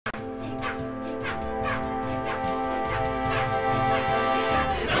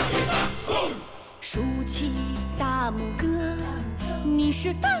竖起大拇哥，你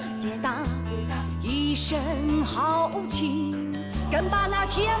是大姐大，一身豪情，敢把那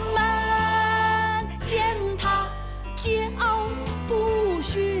天门践踏，桀骜不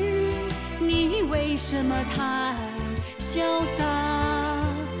驯。你为什么太潇洒？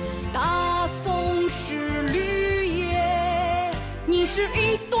大宋是绿叶，你是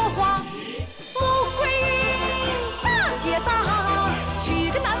一朵花。穆桂英大姐大，娶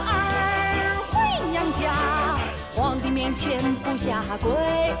个男儿回娘家，皇帝面前不下跪，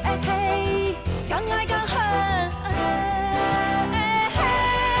敢爱敢恨，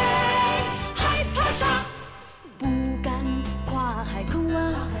害怕啥？不敢跨海口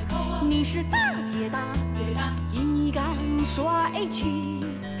啊！你是大姐大，一杆帅气，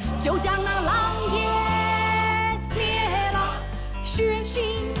就将那狼烟灭了，血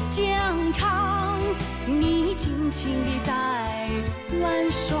腥疆场，你尽情地在玩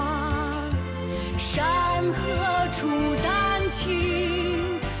耍。山河出丹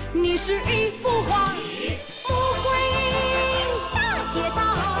青，你是一幅画。穆桂英大姐大，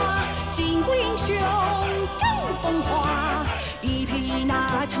巾帼英雄正风华，一匹一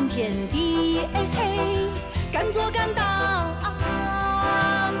拿撑天地，敢做敢当，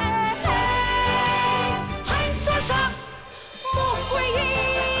还说啥？穆桂英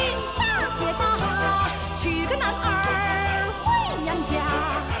大姐大，娶个男儿回娘家，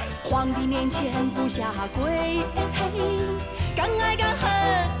皇帝面前不下跪，敢爱敢恨，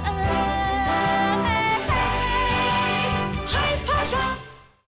害怕啥？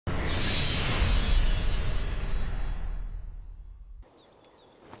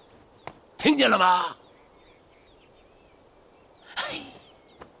听见了吗？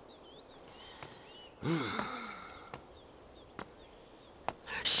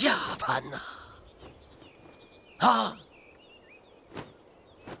下盘呐！啊！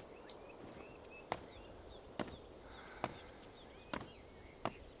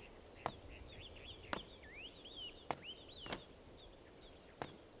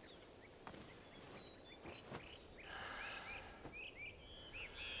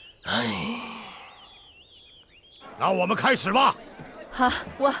那我们开始吧。好，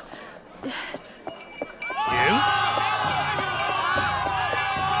我请。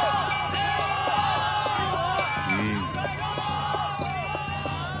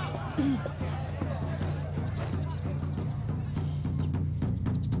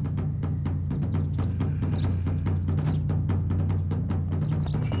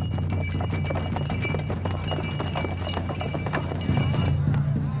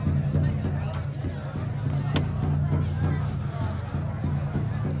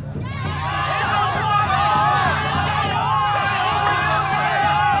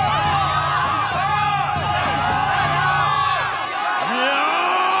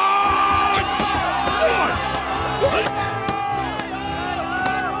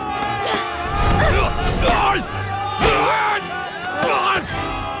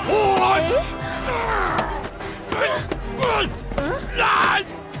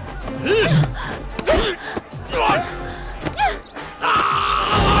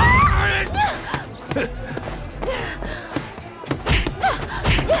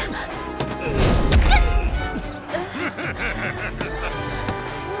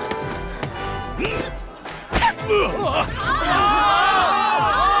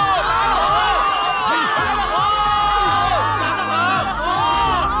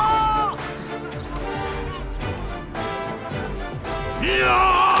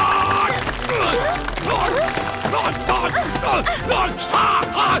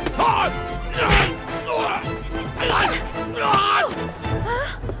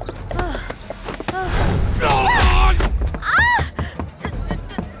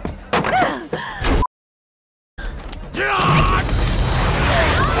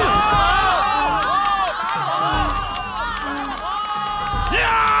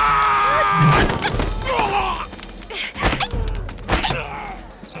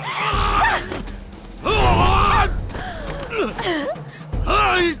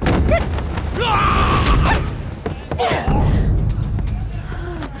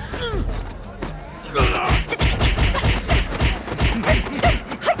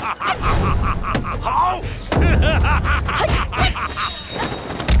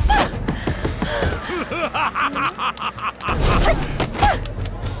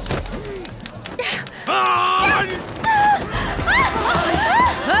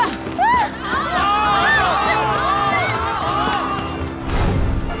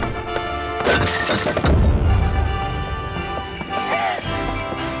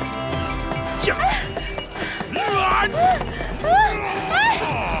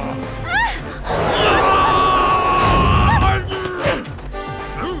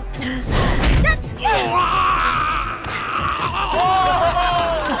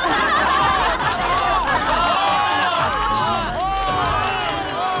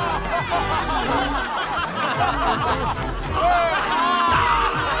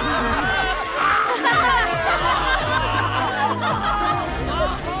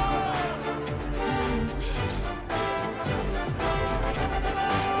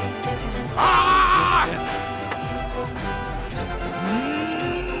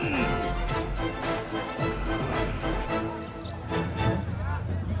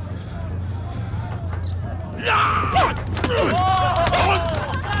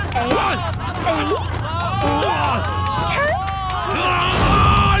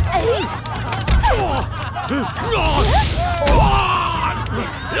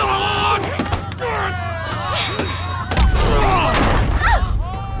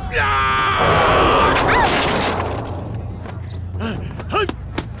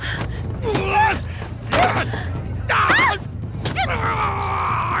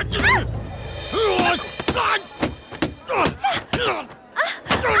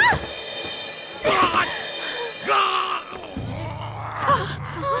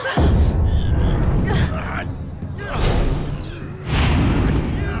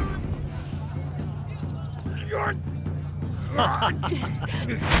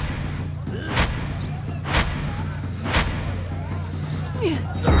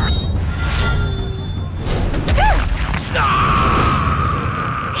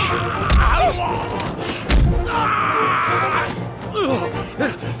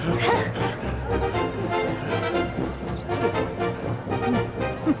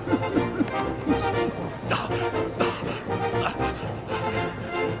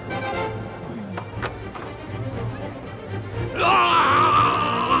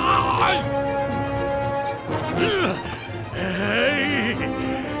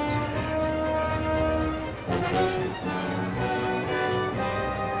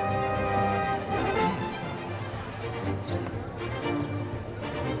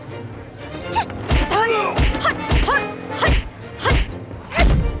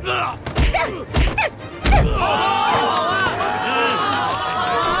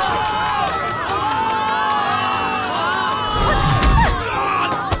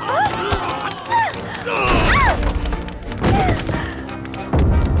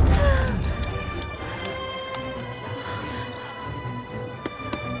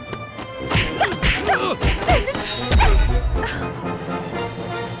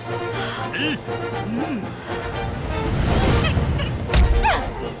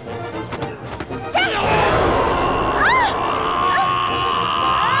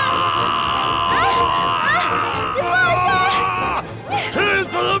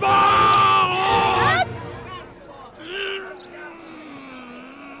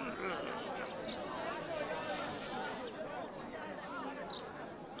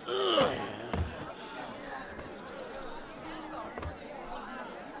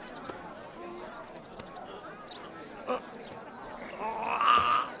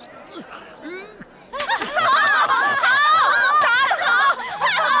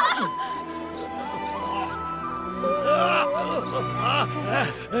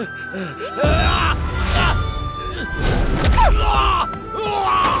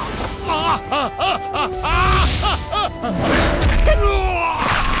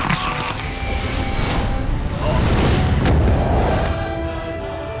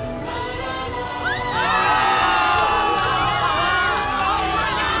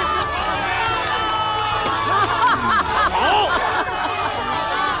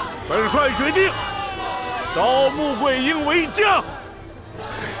本帅决定召穆桂英为将。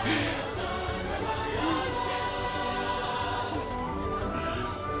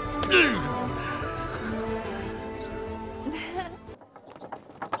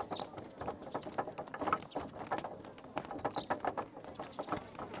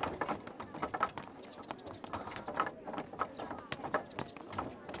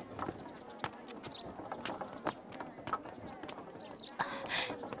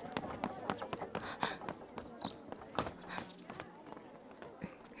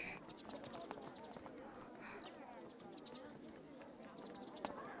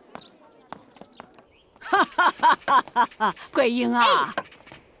桂英啊，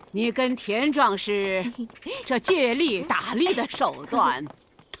你跟田壮士这借力打力的手段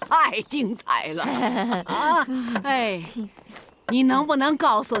太精彩了啊！哎，你能不能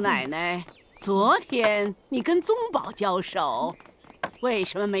告诉奶奶，昨天你跟宗保交手，为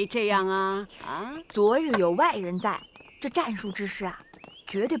什么没这样啊？啊，昨日有外人在，这战术之事啊，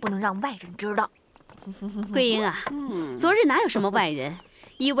绝对不能让外人知道。桂英啊，昨日哪有什么外人？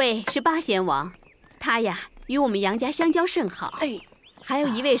一位是八贤王，他呀与我们杨家相交甚好。哎，还有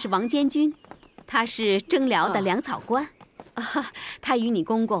一位是王监军，他是征辽的粮草官。他与你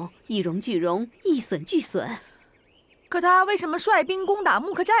公公一荣俱荣，一损俱损。可他为什么率兵攻打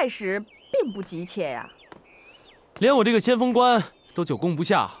木克寨时并不急切呀？连我这个先锋官都久攻不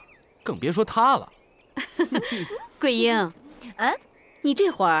下，更别说他了。桂英，你这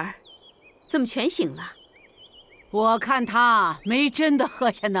会儿怎么全醒了？我看他没真的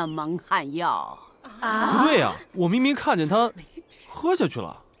喝下那蒙汗药。不对呀，我明明看见他喝下去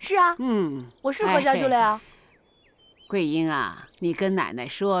了。是啊，我是喝下去了呀。桂英啊，你跟奶奶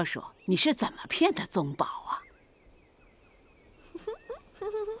说说，你是怎么骗的宗保啊？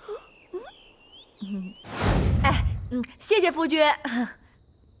谢谢夫君。哎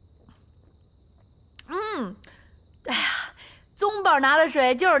呀，宗保拿的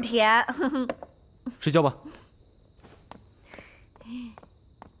水就是甜。睡觉吧。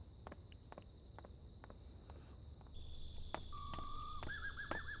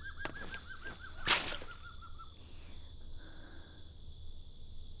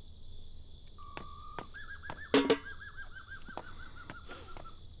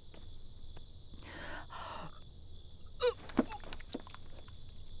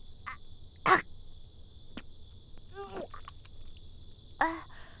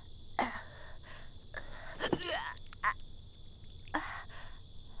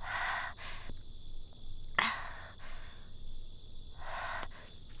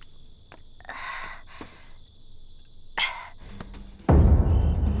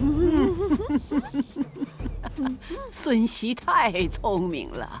孙媳太聪明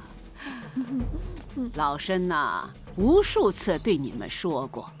了。老身呐，无数次对你们说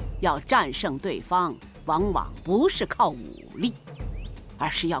过，要战胜对方，往往不是靠武力，而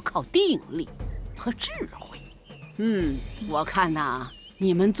是要靠定力和智慧。我看呐，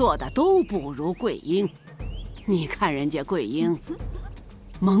你们做的都不如桂英。你看人家桂英，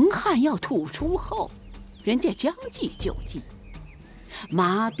蒙汗要吐出后，人家将计就计，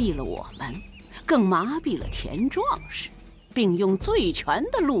麻痹了我们，更麻痹了田壮士，并用最全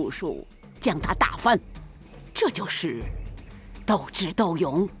的路数将他打翻。这就是斗智斗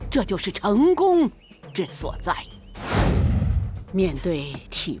勇，这就是成功之所在。面对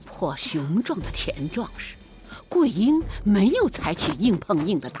体魄雄壮的田壮士，桂英没有采取硬碰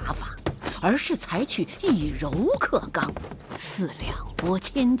硬的打法，而是采取以柔克刚、四两拨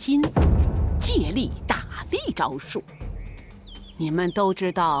千斤、借力打力招数。你们都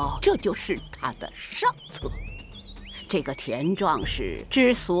知道，这就是他的上策。这个田壮士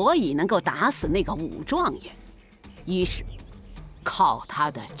之所以能够打死那个武状元，一是靠他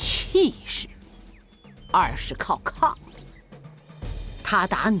的气势，二是靠抗力。他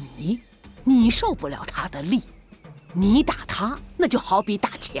打你，你受不了他的力；你打他，那就好比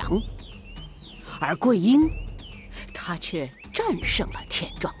打墙。而桂英，他却战胜了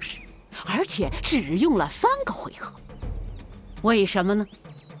田壮士，而且只用了3个回合。为什么呢？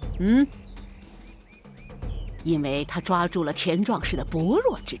因为他抓住了田壮士的薄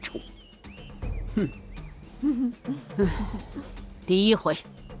弱之处。第一回，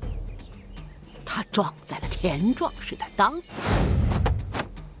他撞在了田壮士的裆；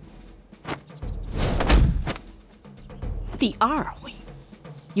第2回，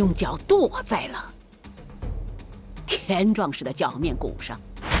用脚跺在了田壮士的脚面骨上。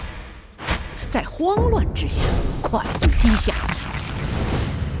在慌乱之下，快速击下。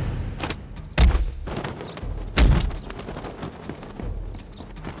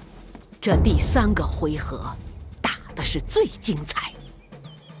这第3个回合打的是最精彩。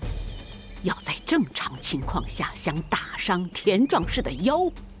要在正常情况下想打伤田壮士的腰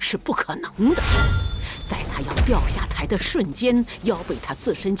是不可能的。在他要掉下台的瞬间，腰被他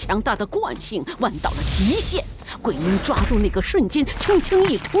自身强大的惯性弯到了极限。桂英抓住那个瞬间，轻轻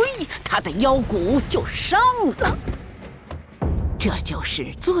一推，他的腰骨就伤了。这就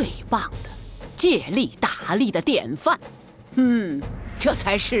是最棒的借力打力的典范。这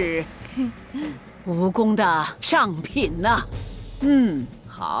才是武功的上品呐。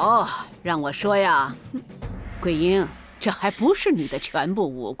好，让我说呀，桂英，这还不是你的全部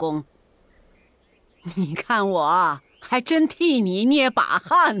武功。你看我还真替你捏把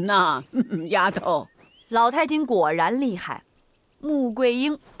汗呢，丫头。老太君果然厉害，穆桂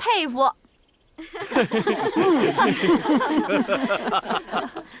英佩服。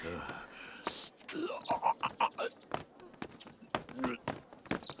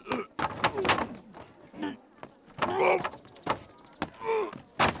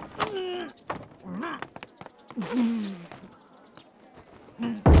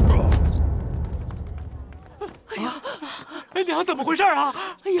娘，怎么回事啊？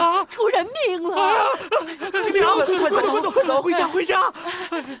哎呀，出人命了！娘，快走，回家！快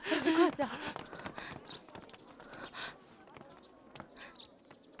点！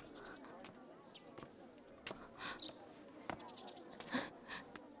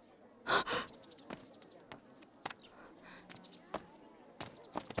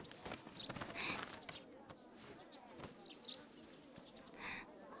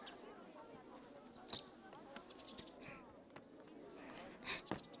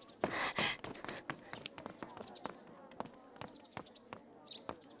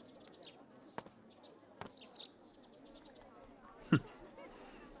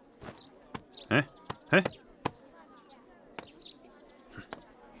哎，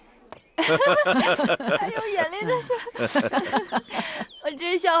还有眼泪的笑，我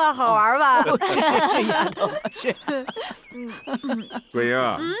这笑话好玩吧？是丫头，是。桂英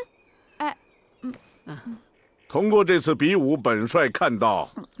啊，哎，通过这次比武，本帅看到，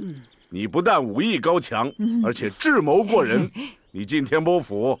你不但武艺高强，而且智谋过人。你进天波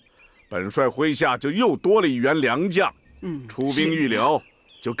府，本帅麾下就又多了一员良将，出兵预辽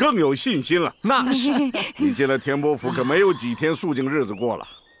就更有信心了。那是。你进了天波府，可没有几天肃静日子过了。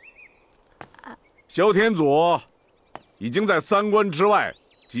萧天佐已经在3关之外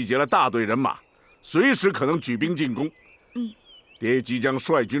集结了大队人马，随时可能举兵进攻。爹即将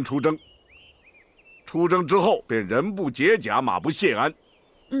率军出征，出征之后便人不解甲，马不谢鞍。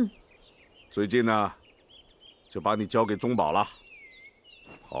最近呢，就把你交给宗保了，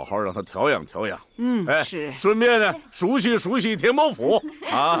好好让他调养调养。是。顺便呢，熟悉熟悉天波府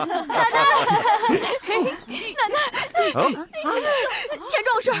啊。奶奶，田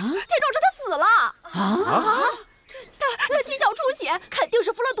壮士他死了啊！他七窍出血，肯定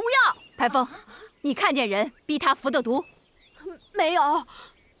是服了毒药。台风，你看见人逼他服的毒？没有，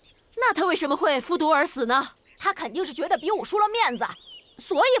那他为什么会服毒而死呢？他肯定是觉得比武输了面子，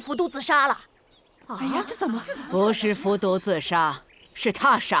所以服毒自杀了。哎呀，这怎么？不是服毒自杀，是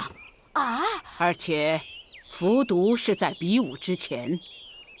他杀。啊！而且，服毒是在比武之前。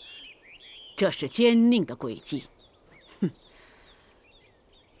这是奸佞的诡计。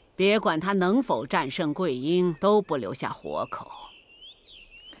别管他能否战胜桂英，都不留下活口。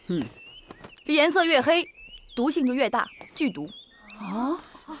这颜色越黑，毒性就越大，剧毒。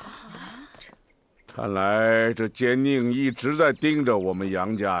看来这奸佞一直在盯着我们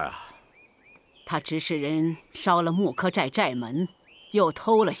杨家呀。他指使人烧了木刻寨寨门，又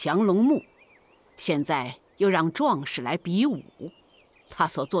偷了降龙木，现在又让壮士来比武。他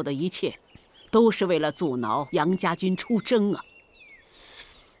所做的一切，都是为了阻挠杨家军出征啊。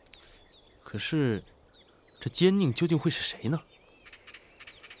可是，这奸佞究竟会是谁呢？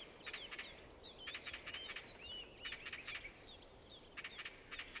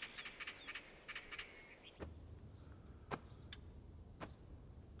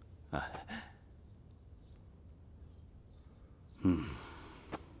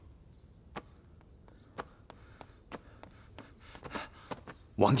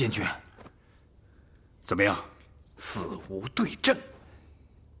王监军，怎么样？死无对证。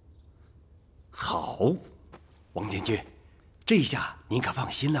好，王监军，这下您可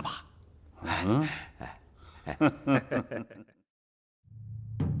放心了吧？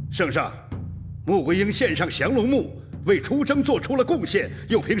圣上，穆桂英献上降龙木，为出征做出了贡献，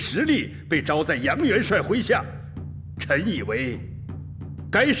又凭实力被招在杨元帅麾下，臣以为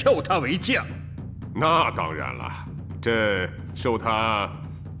该授他为将。那当然了，这授他，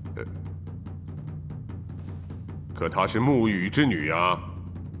可她是穆羽之女啊。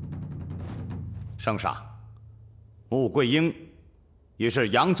圣上，穆桂英也是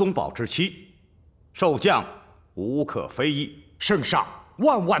杨宗保之妻，授将无可非议。圣上，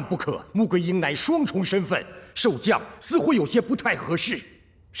万万不可！穆桂英乃双重身份，授将似乎有些不太合适。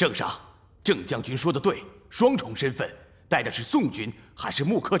圣上，郑将军说的对，双重身份，带的是宋军还是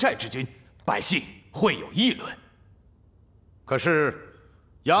木刻寨之军，百姓会有议论。可是，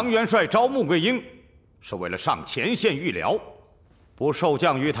杨元帅招穆桂英，是为了上前线预辽，不授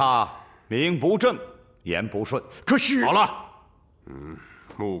将于他，名不正，言不顺。可是，好了，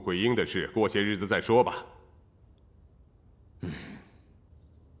穆桂英的事，过些日子再说吧。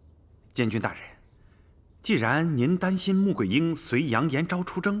监军大人，既然您担心穆桂英随杨延昭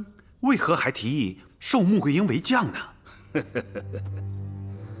出征，为何还提议授穆桂英为将呢？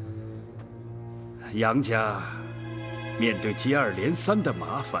杨家面对接二连三的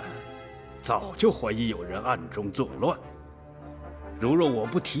麻烦，早就怀疑有人暗中作乱。如若我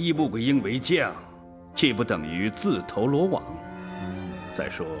不提议穆桂英为将，岂不等于自投罗网？再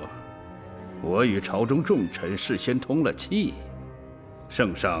说，我与朝中重臣事先通了气，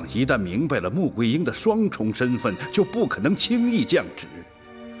圣上一旦明白了穆桂英的双重身份，就不可能轻易降职。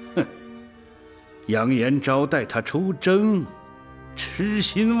哼，杨延昭带他出征，痴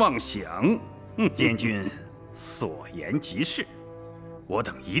心妄想。监军所言极是，我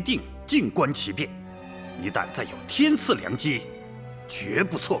等一定静观其变，一旦再有天赐良机，绝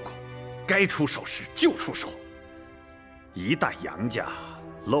不错过，该出手时就出手。一旦杨家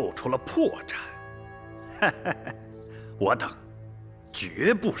露出了破绽，我等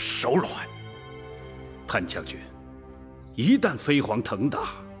绝不手软。潘将军，一旦飞黄腾达，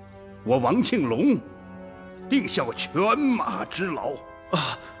我王庆龙定效犬马之劳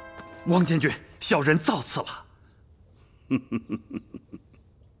啊！王监军，小人造次了。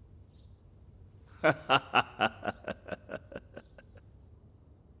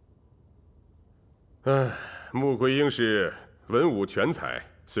穆桂英是文武全才，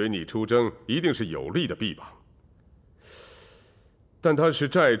随你出征一定是有力的臂膀。但她是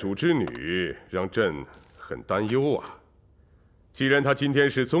寨主之女，让朕很担忧啊。既然她今天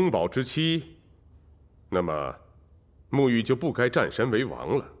是宗保之妻，那么沐浴就不该占山为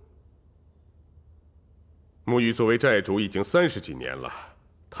王了。沐浴作为寨主已经30几年了，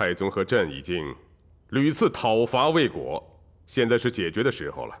太宗和朕已经屡次讨伐未果，现在是解决的时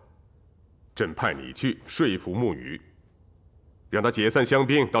候了。朕派你去说服沐浴，让他解散乡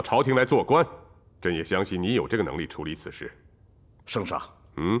兵，到朝廷来做官。朕也相信你有这个能力处理此事。圣上，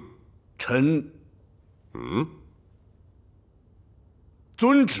臣，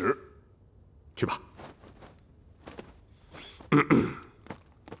遵旨。去吧。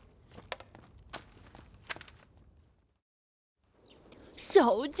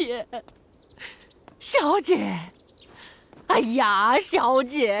小姐，小姐，哎呀，小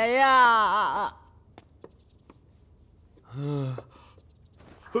姐呀！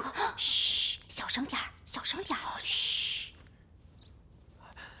嘘，小声点儿，小声点儿。嘘，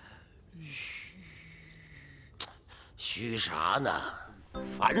嘘啥呢？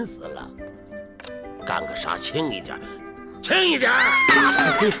烦死了！干个啥轻一点，轻一点！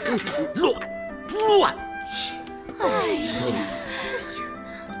乱！哎呀！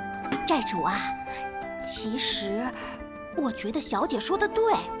寨主啊，其实我觉得小姐说的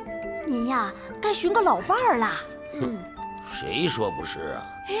对，您呀该寻个老伴儿啦。谁说不是啊？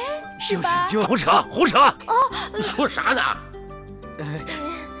是吧？胡扯！哦，说啥呢？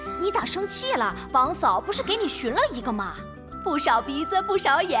你咋生气了？王嫂不是给你寻了一个吗？不少鼻子不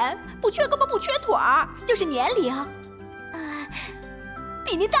少眼，不缺胳膊不缺腿儿，就是年龄，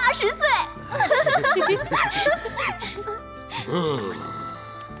比您大10岁。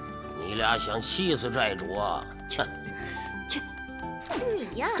你俩想气死寨主啊？去！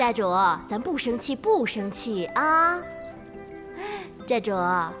你呀，寨主，咱不生气啊！寨主，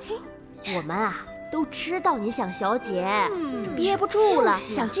我们啊都知道你想小姐，憋不住了，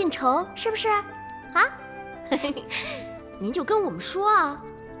想进城，是不是？啊？您就跟我们说啊，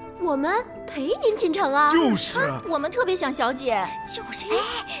我们陪您进城啊。就是啊，我们特别想小姐。就是。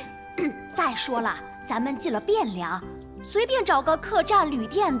再说了，咱们进了汴梁，随便找个客栈、旅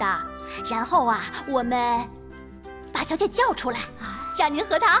店的，然后啊，我们把小姐叫出来，让您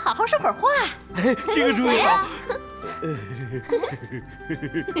和她好好说会儿话。这个主意好。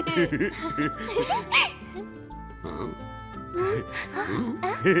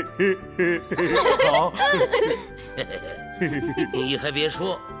好。你还别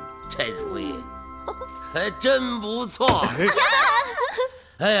说，这主意还真不错。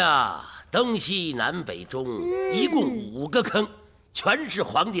哎呀，东西南北中一共5个坑，全是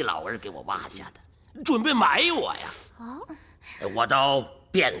皇帝老儿给我挖下的，准备埋我呀。我到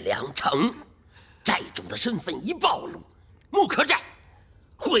汴梁城，寨主的身份一暴露，木刻寨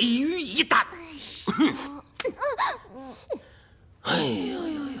毁于一旦。哎呦，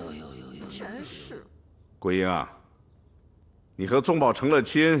真是。桂英啊，你和宗保成了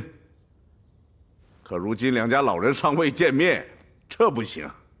亲，可如今两家老人尚未见面，这不行。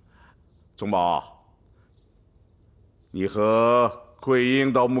宗保，你和桂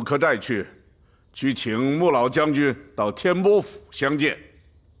英到木刻寨去请穆老将军到天波府相见。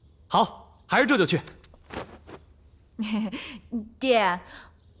好，还是这就去。爹，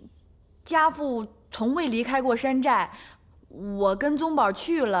家父从未离开过山寨，我跟宗保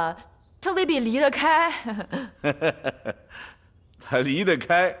去了，他未必离得开。他离得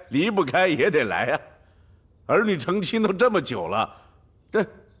开，离不开也得来啊！儿女成亲都这么久了，这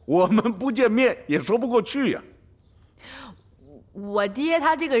我们不见面也说不过去呀。我爹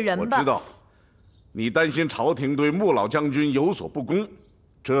他这个人吧，我知道，你担心朝廷对穆老将军有所不公，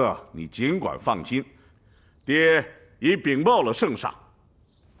这你尽管放心，爹已禀报了圣上，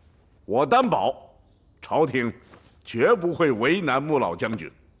我担保，朝廷绝不会为难穆老将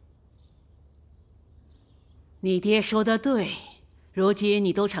军。你爹说的对，如今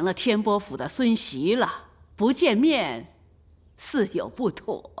你都成了天波府的孙媳了，不见面，似有不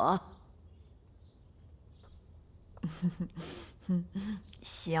妥。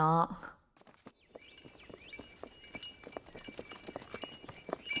行。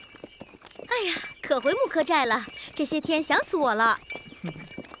哎呀，可回木刻寨了，这些天想死我了。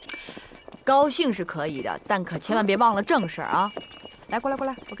高兴是可以的，但可千万别忘了正事儿啊！来，过来，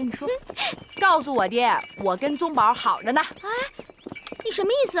我跟你说，告诉我爹，我跟宗保好着呢。哎，你什么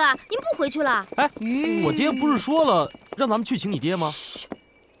意思啊？您不回去了？哎，我爹不是说了让咱们去请你爹吗？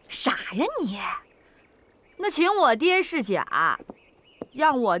傻呀你！那请我爹是假，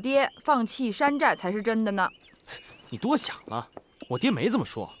让我爹放弃山寨才是真的呢。你多想了，我爹没这么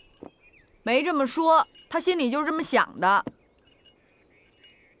说。没这么说，他心里就是这么想的。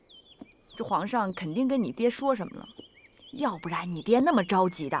这皇上肯定跟你爹说什么了，要不然你爹那么着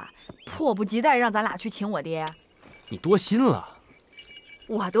急的，迫不及待让咱俩去请我爹。你多心了。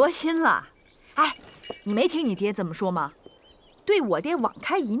我多心了？哎，你没听你爹怎么说吗？对我爹网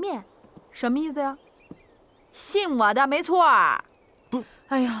开一面，什么意思呀？信我的，没错。不，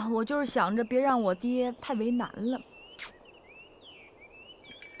哎呀，我就是想着别让我爹太为难了。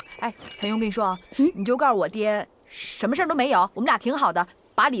哎，彩云，我跟你说啊，你就告诉我爹，什么事儿都没有，我们俩挺好的，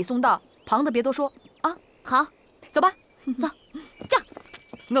把礼送到，旁的别多说啊。好，走吧，走，驾。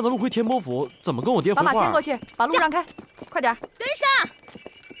那咱们回田伯府怎么跟我爹回话？把马牵过去，把路让开，快点，跟上，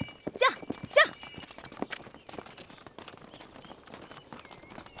驾驾。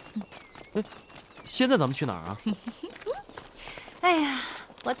哎，现在咱们去哪儿啊？哎呀，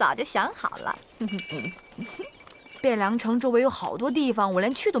我早就想好了。汴梁城周围有好多地方，我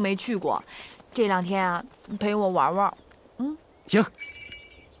连去都没去过。这2天啊，你陪我玩玩。行。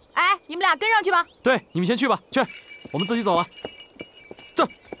哎，你们俩跟上去吧。对，你们先去吧，去，我们自己走了。走。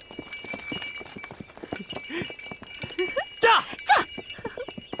驾驾。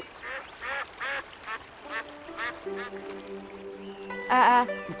哎，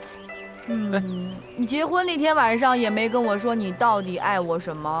你结婚那天晚上也没跟我说你到底爱我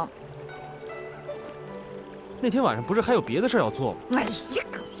什么。那天晚上不是还有别的事要做吗？哎呀，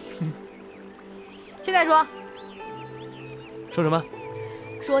现在说。说什么？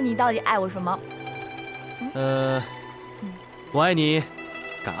说你到底爱我什么？我爱你，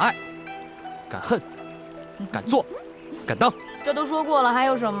敢爱，敢恨，敢做，敢当。这都说过了，还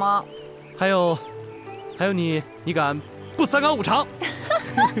有什么？还有你敢不3纲5常？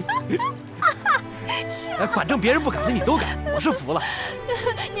哎，反正别人不敢的你都敢，我是服了。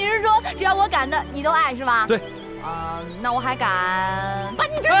你是说只要我敢的你都爱是吧？对。那我还敢把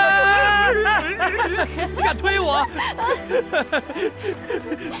你推出去。你敢推我？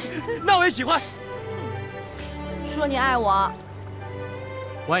那我也喜欢。说你爱我。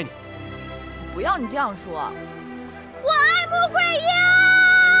我爱你。不要你这样说。我爱穆桂英。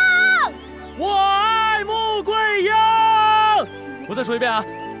我爱穆桂英。我再说一遍啊，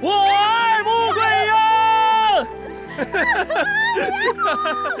我爱穆桂英。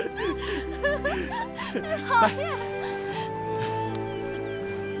讨厌。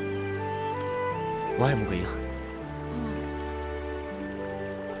我爱穆桂英。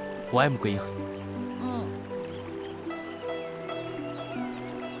我爱穆桂英。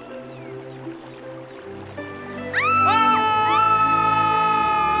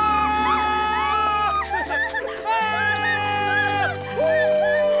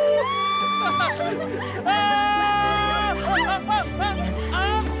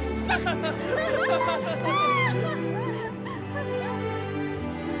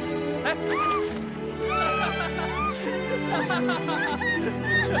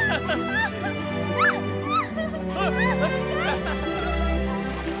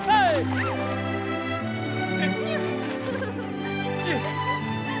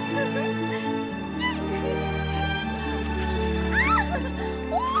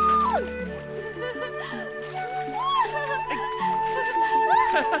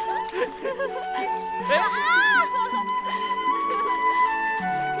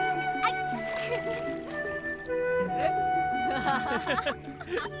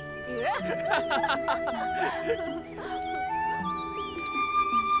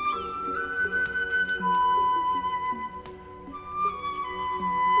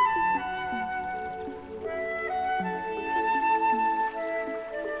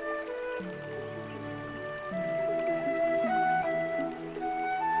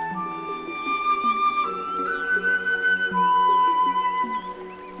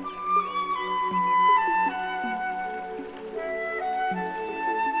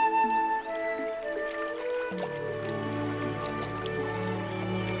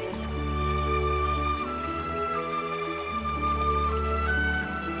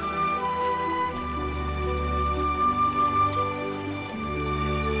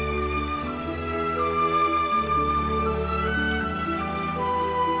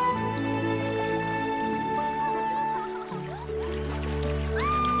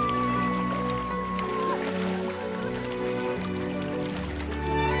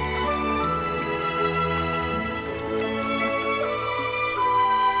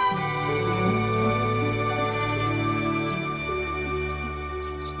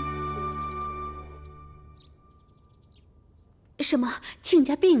什么？亲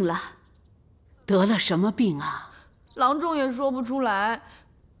家病了？得了什么病啊？郎中也说不出来。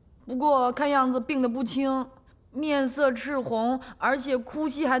不过看样子病得不轻，面色赤红，而且呼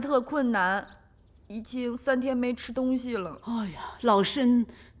吸还特困难，已经3天没吃东西了。哎呀，老身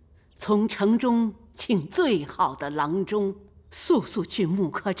从城中请最好的郎中，速速去木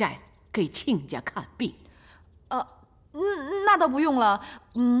柯寨给亲家看病。那倒不用了。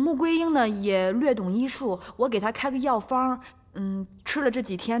穆桂英呢也略懂医术，我给她开个药方，吃了这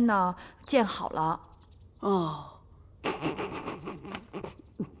几天呢，见好了。哦。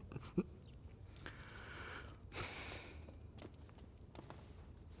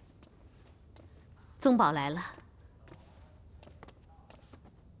宗保来了。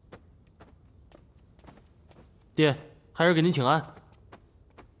爹，孩儿给您请安。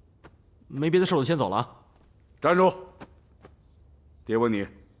没别的事，我先走了啊。站住！爹问你，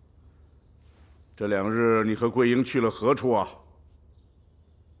这2日你和桂英去了何处啊？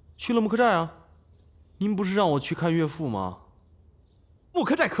去了木柯寨啊。您不是让我去看岳父吗？木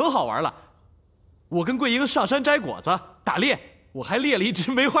柯寨可好玩了，我跟桂英上山摘果子、打猎，我还猎了一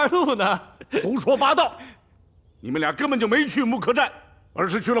只梅花鹿呢。胡说八道！你们俩根本就没去木柯寨，而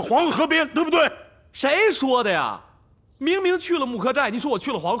是去了黄河边，对不对？谁说的呀？明明去了木柯寨，你说我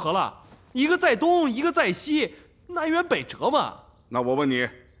去了黄河了？一个在东，一个在西，南辕北辙嘛。那我问你，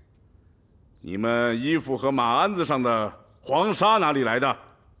你们衣服和马鞍子上的黄沙哪里来的？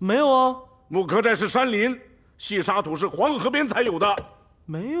没有啊。木柯寨是山林，细沙土是黄河边才有的。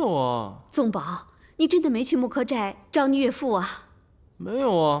没有啊。宗保，你真的没去木柯寨找你岳父啊？没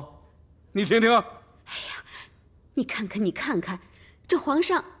有啊。你听听。哎呀，你看看，你看看，这皇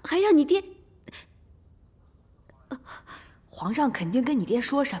上还让你爹……皇上肯定跟你爹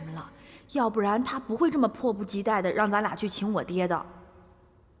说什么了，要不然他不会这么迫不及待的让咱俩去请我爹的。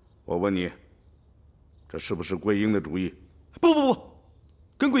我问你，这是不是桂英的主意？不，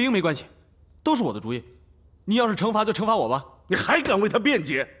跟桂英没关系，都是我的主意。你要是惩罚就惩罚我吧。你还敢为他辩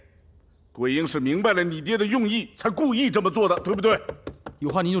解？桂英是明白了你爹的用意，才故意这么做的，对不对？有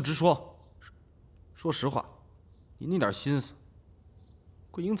话您就直说。说实话，您那点心思，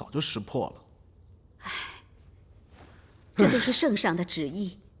桂英早就识破了。唉，这都是圣上的旨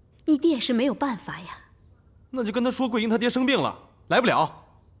意，你爹是没有办法呀。那就跟他说桂英他爹生病了，来不了。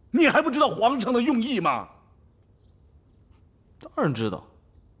你还不知道皇上的用意吗？当然知道，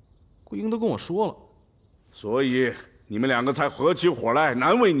桂英都跟我说了。所以你们2个才合起伙来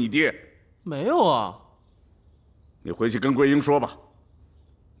难为你爹。没有啊。你回去跟桂英说吧，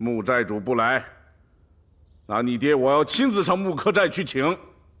穆寨主不来，那你爹我要亲自上木柯寨去请。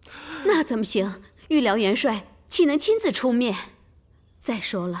那怎么行？御辽元帅岂能亲自出面？再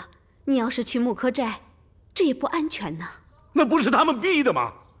说了，你要是去木柯寨，这也不安全呢。那不是他们逼的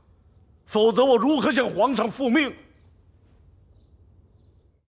吗？否则我如何向皇上复命？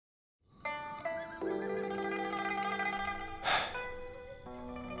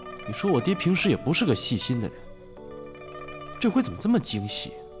你说我爹平时也不是个细心的人，这回怎么这么精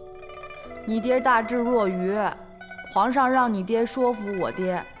细？你爹大智若愚，皇上让你爹说服我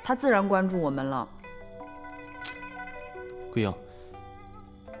爹，他自然关注我们了。桂英，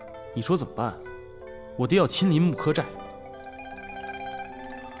你说怎么办？我爹要亲临木柯寨。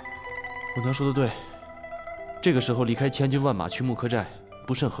我娘说的对，这个时候离开千军万马去木柯寨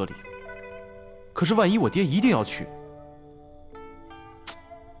不甚合理。可是万一我爹一定要去，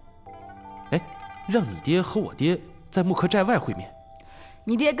哎，让你爹和我爹在木柯寨外会面。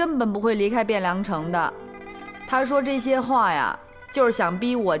你爹根本不会离开汴梁城的，他说这些话呀，就是想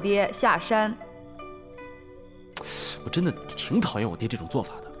逼我爹下山。我真的挺讨厌我爹这种做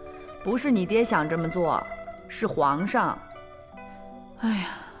法的。不是你爹想这么做，是皇上。哎呀，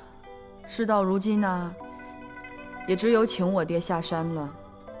事到如今呢，也只有请我爹下山了。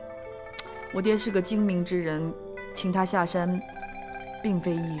我爹是个精明之人，请他下山，并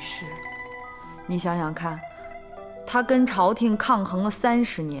非易事。你想想看，他跟朝廷抗衡了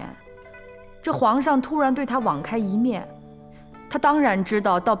30年，这皇上突然对他网开一面，他当然知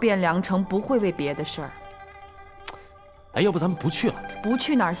道到汴梁城不会为别的事儿。哎，要不咱们不去了？不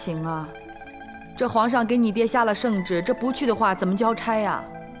去哪儿行啊？这皇上给你爹下了圣旨，这不去的话怎么交差呀？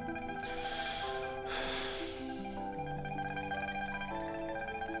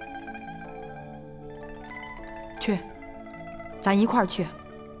去，咱一块儿去。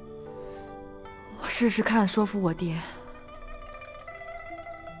我试试看，说服我爹。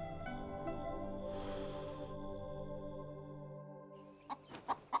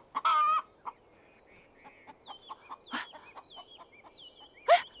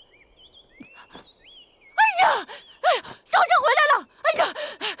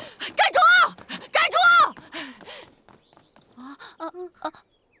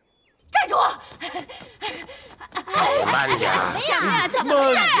寨寨主，慢点。什么呀？怎么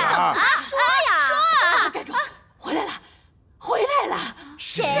回事啊？说呀！寨主，回来了，回来了。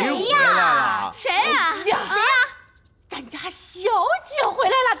谁呀？谁呀？谁呀？咱家小姐回来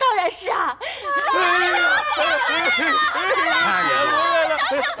了，当然是啊。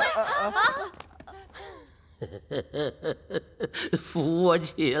扶我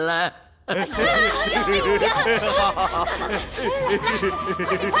起来。快点！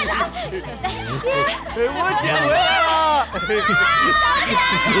我姐回来了！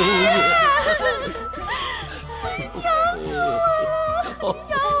想死我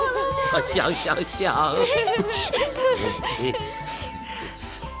了！想。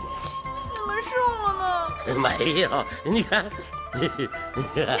你们瘦了呢？没有，你看。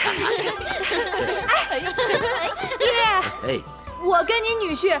爹，我跟您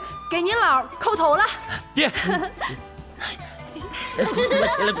女婿给您姥叩头了。爹，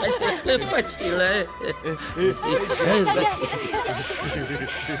快起来！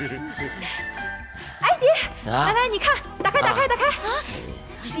哎，爹，来，你看，打开！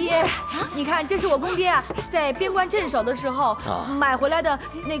爹，你看，这是我公爹啊，在边关镇守的时候买回来的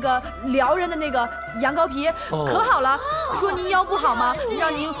那个辽人的那个羊羔皮，可好了。说您腰不好吗？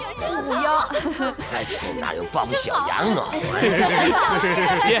让您补腰。哪有包小羊暖和？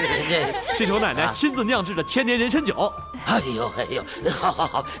爹，这是我奶奶亲自酿制的千年人参酒。哎呦，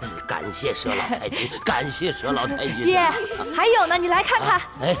好，感谢佘老太君，感谢佘老太君。爹，还有呢，你来看看。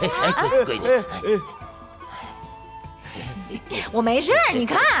闺女。我没事，你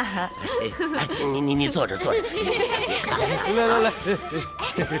看。你坐着。来，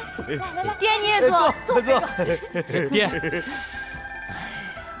爹你也坐。爹，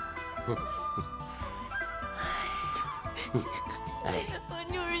我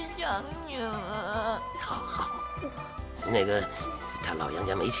就是想你了。好，那个他老杨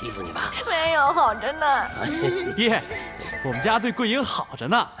家没欺负你吧？没有，好着呢。爹，我们家对桂英好着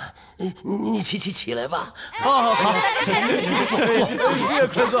呢。你起来吧。好。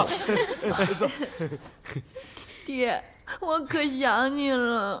坐。爹，我可想你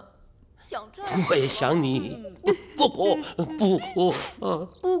了。想这？我也想你。不哭。不哭。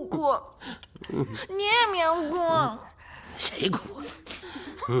你也别哭。谁哭？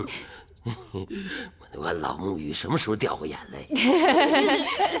我老木鱼什么时候掉过眼泪？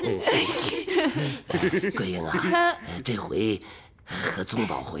桂英啊，这回和宗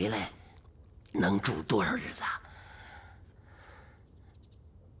宝回来，能住多少日子啊？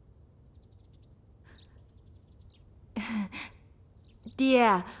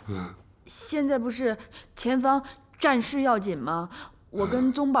爹，现在不是前方战事要紧吗？我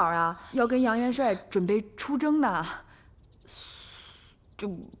跟宗宝啊，要跟杨元帅准备出征呢，就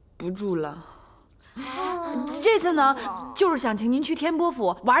不住了。这次呢，就是想请您去天波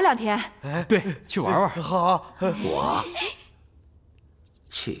府玩2天。对，去玩。好。我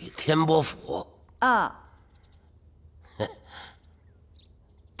去天波府啊？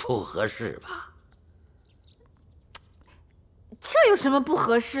不合适吧？这有什么不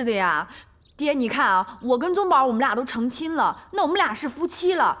合适的呀？爹，你看啊，我跟宗宝我们俩都成亲了，那我们俩是夫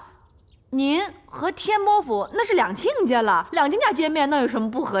妻了。您和天波府那是两亲家了，两亲家见面那有什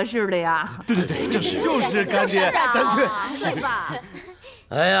么不合适的呀？对，就是干爹，咱去吧。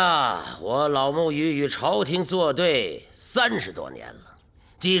哎呀，我老木鱼与朝廷作对30多年了，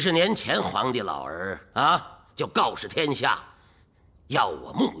几十年前皇帝老儿啊就告示天下，要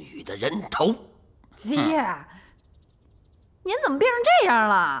我木鱼的人头。爹，您怎么变成这样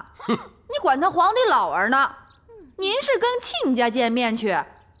了？你管他皇帝老儿呢？您是跟亲家见面去。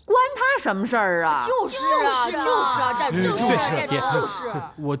关他什么事儿啊？就是啊，寨主，就是。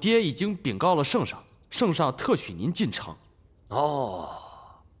我爹已经禀告了圣上，圣上特许您进城。哦，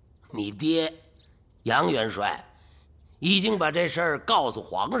你爹杨元帅已经把这事儿告诉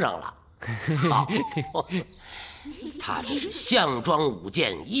皇上了。好，他这是项庄舞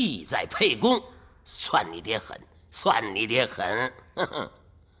剑，意在沛公，算你爹狠，算你爹狠。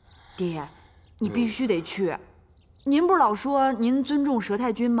爹，你必须得去。您不是老说您尊重佘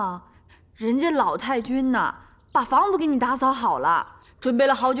太君吗？人家老太君呢，把房子给你打扫好了，准备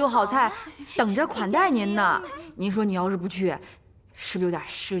了好酒好菜，等着款待您呢。您说你要是不去，是不是有点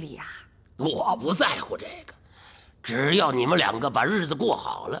失礼啊？我不在乎这个，只要你们2个把日子过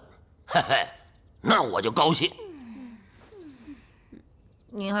好了，嘿嘿，那我就高兴。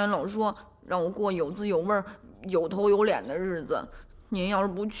您还老说让我过有滋有味、有头有脸的日子，您要是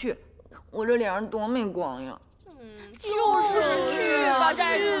不去，我这脸上多没光呀！就是去吧，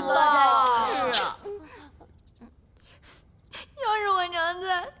寨主。是啊。要是我娘在，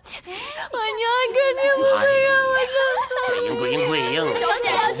我娘肯定不会让我走。桂英，小姐，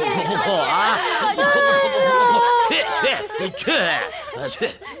不哭啊！不哭！去！你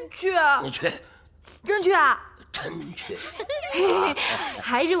去！真去啊？真去！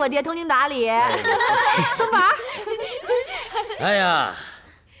还是我爹通情达理。宗宝。哎呀，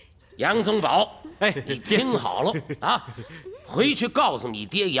杨宗保，你听好了啊！回去告诉你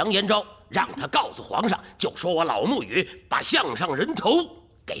爹杨延昭，让他告诉皇上，就说我老沐雨把项上人头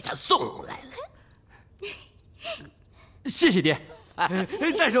给他送来了。谢谢爹。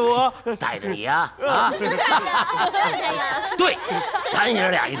带着我，带着你呀！啊，对，咱爷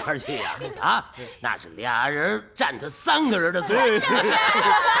俩一块去呀！啊，那是俩人占他3个人的座，咱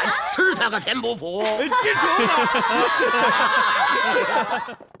吃他个天不服！记住了。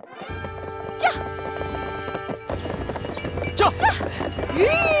驾！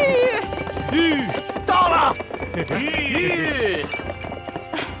到了！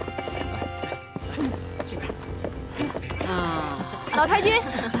老太君。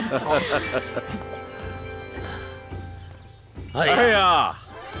哎呀，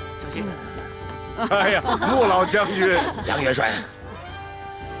小心！哎呀，穆老将军，杨元帅，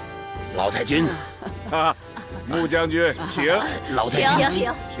老太君，啊，穆将军，请。老太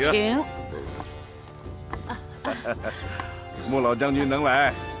君，请。穆老将军能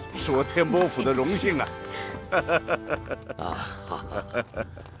来，是我天波府的荣幸啊！好。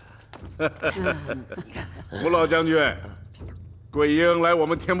穆老将军。桂英来我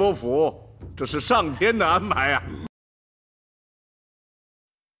们天波府，这是上天的安排啊！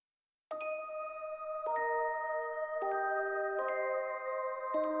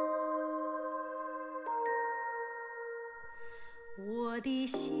我的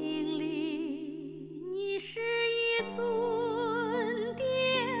心里，你是一尊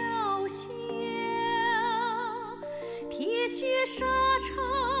雕像，铁血沙场，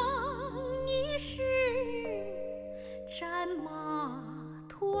你是战马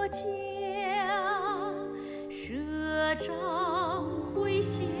脱缰，射张回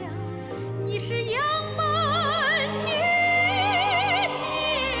响，你是杨门女将，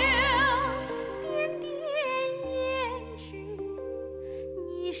点点胭脂，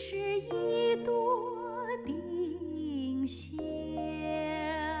你是一朵丁香。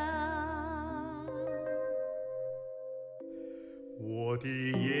我的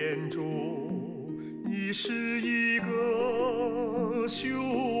眼中，你是一个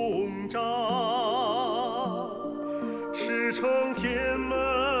雄章，赤诚天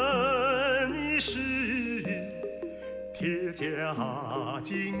门，你是铁甲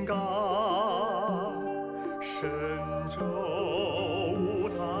金刚，神州舞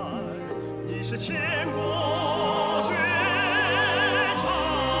台，你是千古。